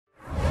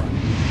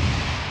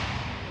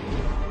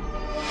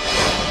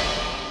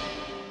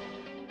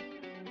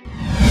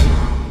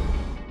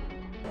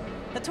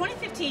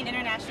2014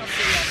 International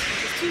CES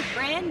features two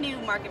brand new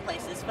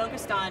marketplaces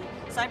focused on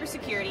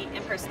cybersecurity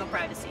and personal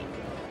privacy.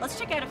 Let's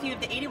check out a few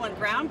of the 81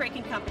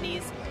 groundbreaking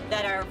companies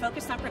that are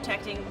focused on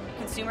protecting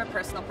consumer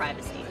personal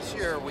privacy. This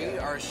year we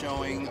are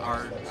showing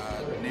our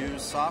new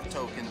soft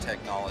token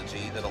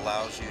technology that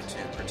allows you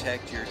to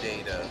protect your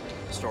data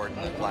stored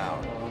in the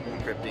cloud,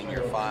 encrypting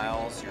your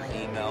files, your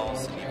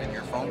emails, and even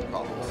your phone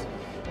calls.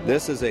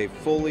 This is a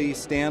fully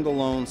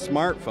standalone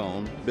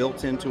smartphone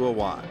built into a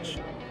watch.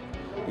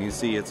 You can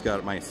see it's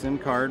got my SIM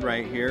card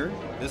right here.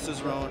 This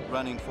is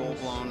running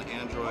full-blown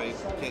Android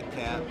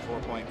KitKat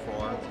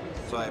 4.4,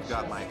 so I've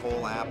got my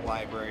whole app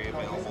library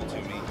available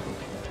to me.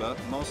 But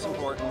most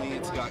importantly,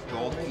 it's got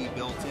Gold Key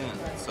built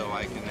in, so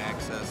I can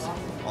access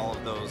all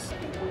of those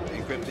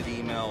encrypted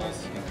emails,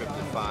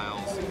 encrypted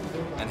files,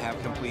 and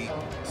have complete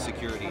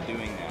security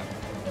doing that.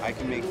 I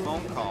can make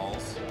phone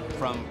calls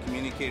from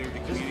communicator to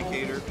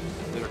communicator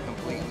that are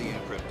completely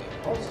encrypted.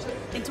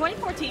 In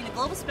 2014, the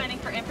global spending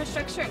for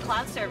infrastructure and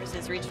cloud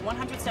services reached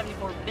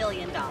 $174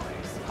 billion.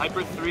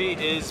 Hyper 3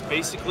 is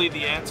basically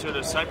the answer to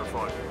cyber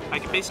fraud. I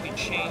can basically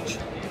change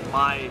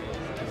my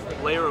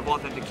layer of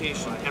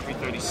authentication every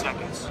 30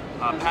 seconds.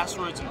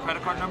 Passwords and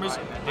credit card numbers,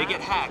 they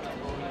get hacked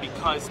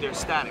because they're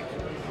static.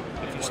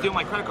 If you steal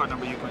my credit card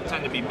number, you can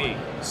pretend to be me.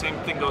 Same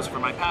thing goes for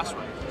my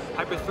password.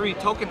 Hyper 3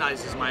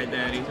 tokenizes my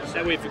identity.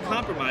 That way if you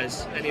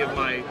compromise any of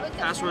my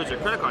passwords or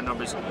credit card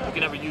numbers, you can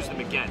never use them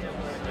again.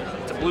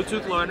 It's a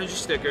Bluetooth low energy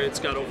sticker. It's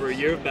got over a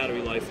year of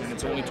battery life and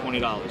it's only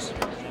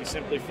 $20. You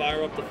simply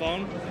fire up the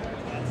phone,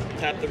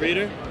 tap the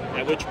reader,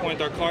 at which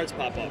point our cards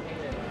pop up.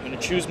 I'm going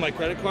to choose my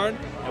credit card,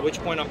 at which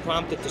point I'm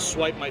prompted to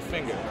swipe my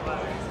finger.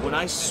 When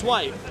I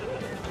swipe,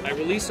 I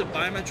release a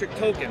biometric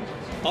token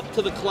up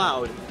to the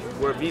cloud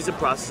where Visa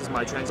processes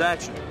my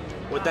transaction.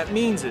 What that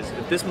means is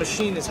if this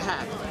machine is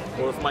hacked,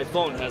 or if my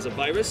phone has a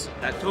virus,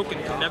 that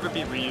token can never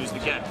be reused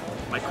again.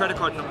 My credit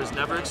card number is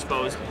never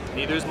exposed,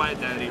 neither is my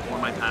identity or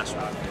my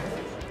password.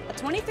 A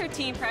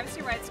 2013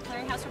 Privacy Rights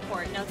Clearinghouse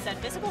report notes that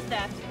physical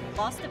theft,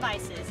 lost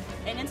devices,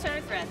 and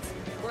insider threats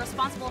were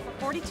responsible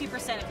for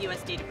 42% of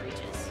U.S. data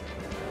breaches.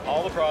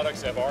 All the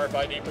products have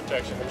RFID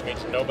protection, which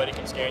means nobody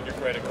can scan your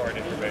credit card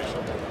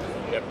information.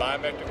 They have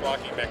biometric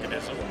locking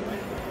mechanism.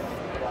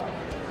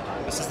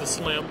 This is the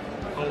Slim.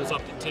 Holds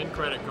up to 10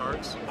 credit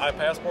cards.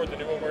 iPassport, the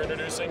new one we're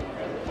introducing,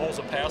 holds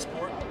a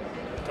passport,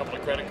 a couple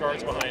of credit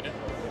cards behind it.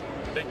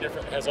 Big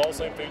difference, has all the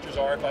same features,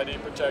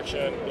 RFID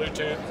protection,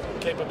 Bluetooth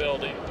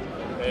capability,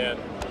 and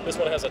this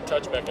one has a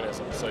touch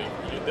mechanism. So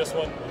this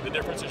one, the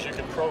difference is you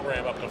can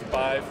program up to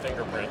 5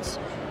 fingerprints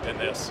in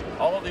this.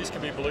 All of these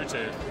can be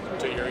Bluetooth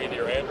to either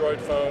your Android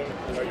phone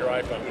or your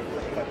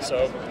iPhone.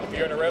 So if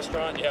you're in a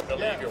restaurant, you happen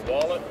to leave your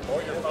wallet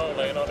or your phone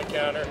laying on the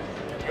counter,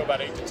 you go about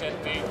 8 to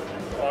 10 feet,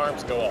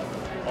 alarms go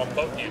off on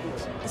both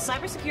units. The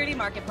cybersecurity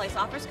marketplace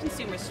offers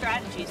consumers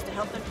strategies to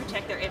help them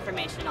protect their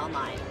information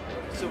online.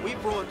 So we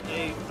brought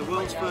the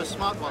world's first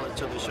smart wallet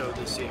to the show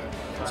this year.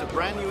 It's a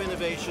brand new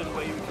innovation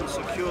where you can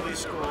securely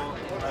store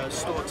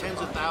tens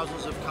of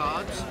thousands of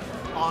cards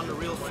on a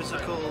real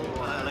physical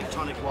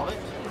electronic wallet,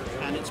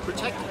 and it's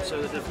protected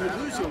so that if you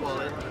lose your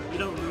wallet, you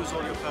don't lose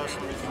all your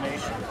personal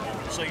information.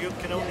 So you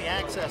can only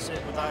access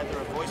it with either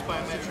a voice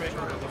biometric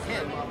or with a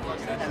PIN,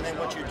 and then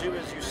what you do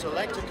is you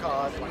select a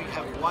card, and we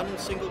have one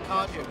single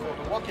card here called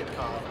a Rocket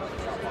card,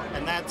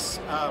 and that's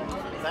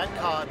that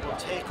card will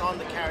take on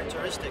the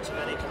characteristics of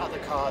any other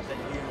card that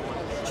you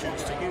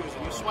choose to use,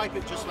 and you swipe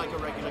it just like a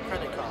regular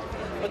credit card.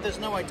 But there's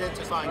no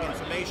identifying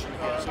information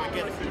here, so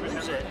again, if you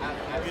lose it,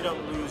 you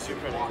don't lose your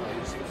credit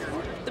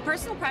card. The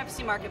Personal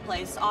Privacy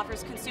Marketplace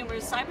offers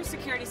consumers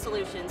cybersecurity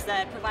solutions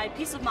that provide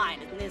peace of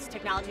mind in this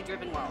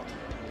technology-driven world.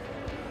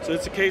 So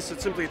it's a case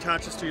that simply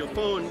attaches to your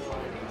phone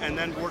and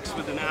then works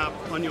with an app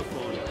on your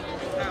phone.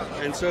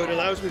 And so it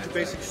allows me to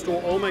basically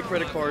store all my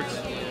credit cards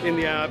in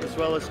the app as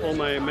well as all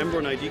my member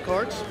and ID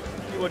cards.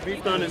 What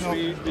we've done is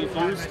we've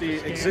used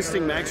the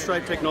existing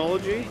magstripe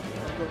technology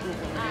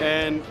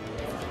and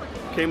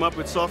came up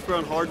with software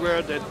and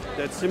hardware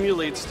that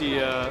simulates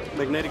the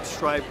magnetic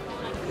stripe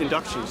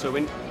induction. So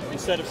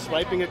instead of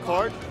swiping a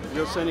card,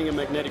 you're sending a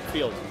magnetic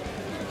field.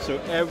 So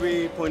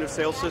every point of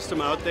sale system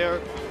out there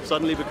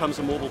suddenly becomes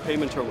a mobile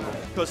payment terminal.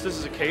 Because this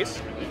is a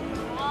case,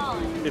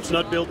 it's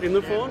not built in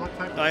the phone.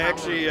 I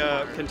actually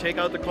can take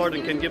out the card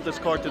and can give this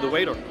card to the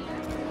waiter.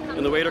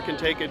 And the waiter can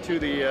take it to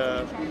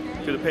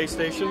the pay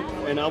station,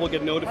 and I will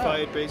get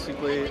notified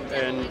basically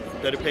and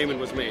that a payment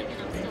was made.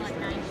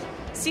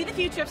 See the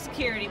future of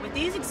security with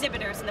these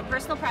exhibitors in the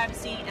personal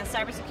privacy and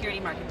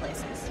cybersecurity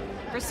marketplaces.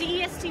 For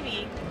CES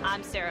TV,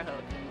 I'm Sarah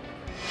Hogue.